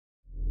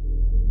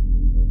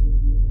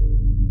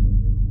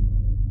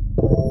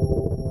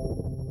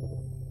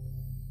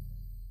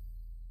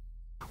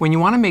When you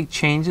want to make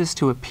changes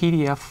to a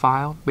PDF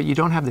file, but you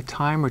don't have the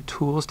time or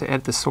tools to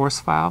edit the source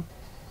file,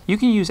 you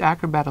can use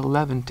Acrobat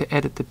XI to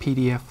edit the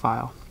PDF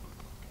file.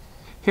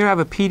 Here I have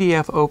a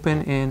PDF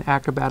open in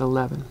Acrobat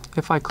XI.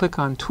 If I click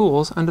on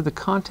Tools, under the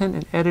Content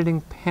and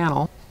Editing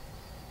panel,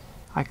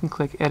 I can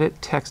click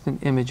Edit Text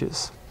and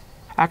Images.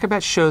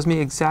 Acrobat shows me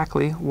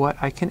exactly what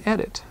I can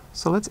edit.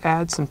 So let's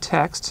add some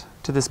text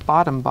to this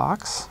bottom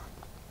box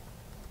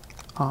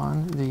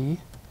on the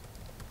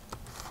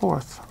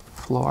 4th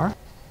floor.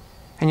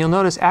 And you'll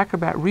notice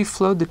Acrobat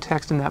reflowed the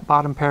text in that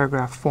bottom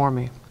paragraph for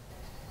me.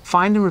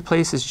 Find and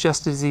replace is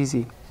just as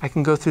easy. I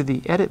can go through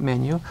the Edit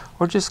menu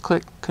or just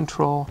click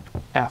Control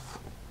F.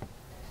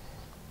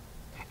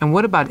 And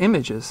what about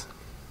images?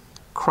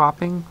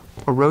 Cropping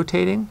or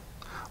rotating?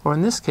 Or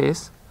in this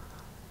case,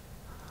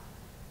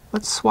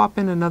 let's swap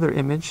in another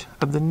image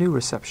of the new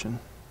reception.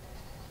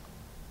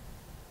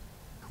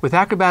 With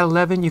Acrobat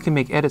XI, you can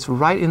make edits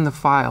right in the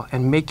file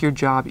and make your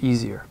job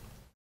easier.